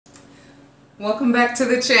Welcome back to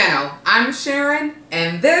the channel. I'm Sharon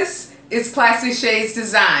and this is Classy Shades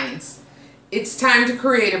Designs. It's time to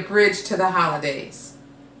create a bridge to the holidays.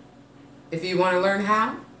 If you want to learn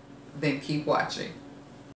how, then keep watching.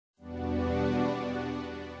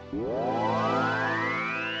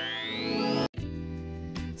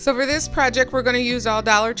 So for this project, we're going to use all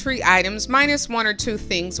Dollar Tree items minus one or two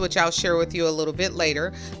things, which I'll share with you a little bit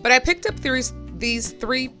later. But I picked up these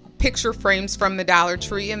three picture frames from the Dollar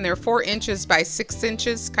Tree, and they're 4 inches by 6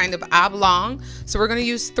 inches, kind of oblong. So we're going to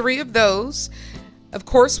use 3 of those. Of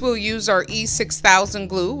course, we'll use our E6000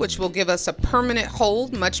 glue, which will give us a permanent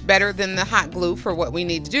hold, much better than the hot glue for what we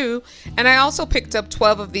need to do. And I also picked up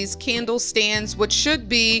 12 of these candle stands, which should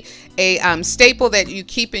be a staple that you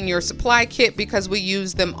keep in your supply kit because we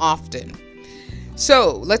use them often.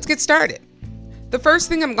 So let's get started. The first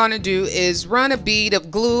thing I'm going to do is run a bead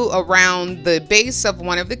of glue around the base of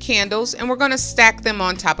one of the candles, and we're going to stack them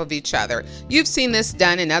on top of each other. You've seen this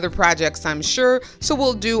done in other projects, I'm sure, so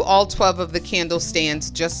we'll do all 12 of the candle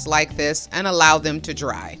stands just like this and allow them to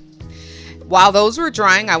dry. While those were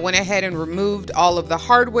drying, I went ahead and removed all of the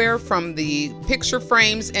hardware from the picture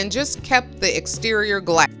frames and just kept the exterior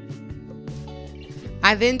glass.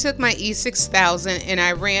 I then took my E6000 and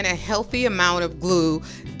I ran a healthy amount of glue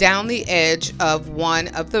down the edge of one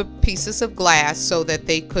of the pieces of glass so that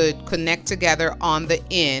they could connect together on the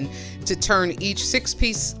end to turn each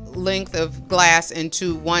 6-piece length of glass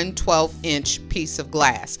into one 12-inch piece of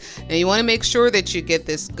glass. Now you want to make sure that you get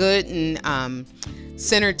this good and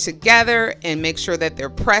centered together and make sure that they're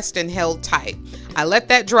pressed and held tight. I let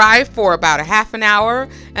that dry for about a half an hour,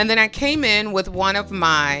 and then I came in with one of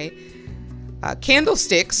my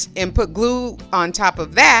candlesticks and put glue on top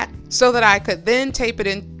of that so that I could then tape it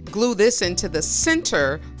and glue this into the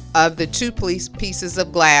center of the 2 pieces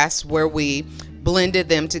of glass where we blended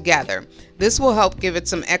them together. This will help give it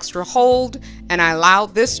some extra hold, and I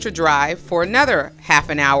allowed this to dry for another half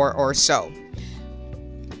an hour or so.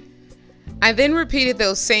 I then repeated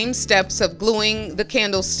those same steps of gluing the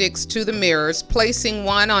candlesticks to the mirrors, placing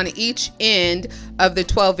one on each end of the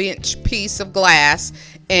 12-inch piece of glass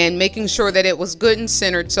and making sure that it was good and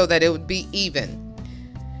centered so that it would be even.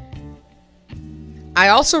 I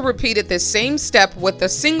also repeated this same step with the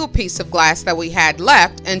single piece of glass that we had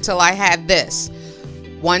left until I had this.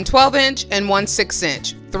 One 12-inch and one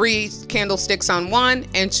 6-inch. 3 candlesticks on one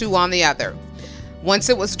and 2 on the other. Once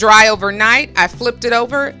it was dry overnight, I flipped it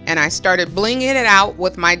over and I started blinging it out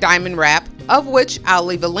with my diamond wrap, of which I'll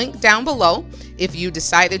leave a link down below. If you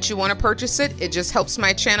decide that you want to purchase it, it just helps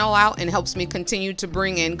my channel out and helps me continue to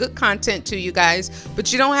bring in good content to you guys.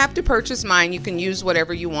 But you don't have to purchase mine. You can use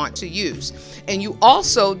whatever you want to use. And you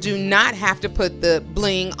also do not have to put the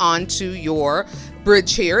bling onto your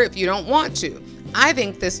bridge here if you don't want to. I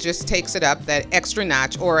think this just takes it up that extra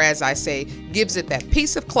notch, or as I say, gives it that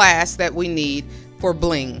piece of class that we need for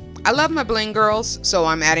bling. I love my bling, girls, so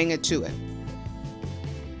I'm adding it to it.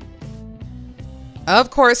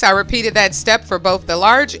 Of course, I repeated that step for both the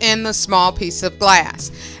large and the small piece of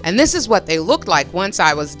glass. And this is what they looked like once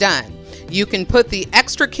I was done. You can put the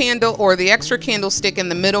extra candle or the extra candlestick in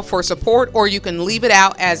the middle for support, or you can leave it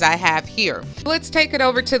out as I have here. Let's take it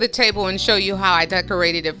over to the table and show you how I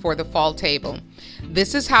decorated it for the fall table.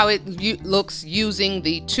 This is how it looks using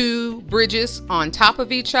the 2 bridges on top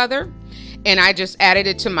of each other. And I just added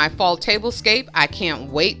it to my fall tablescape. I can't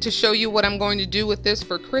wait to show you what I'm going to do with this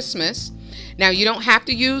for Christmas. Now you don't have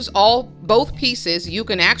to use both pieces. You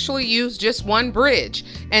can actually use just one bridge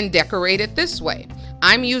and decorate it this way.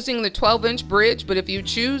 I'm using the 12-inch bridge, but if you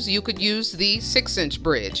choose, you could use the 6-inch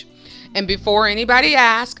bridge. And before anybody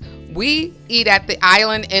asks, we eat at the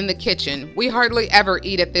island in the kitchen. We hardly ever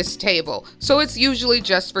eat at this table, so it's usually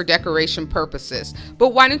just for decoration purposes. But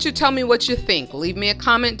why don't you tell me what you think? Leave me a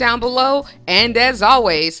comment down below, and as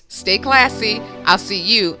always, stay classy. I'll see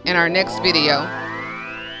you in our next video.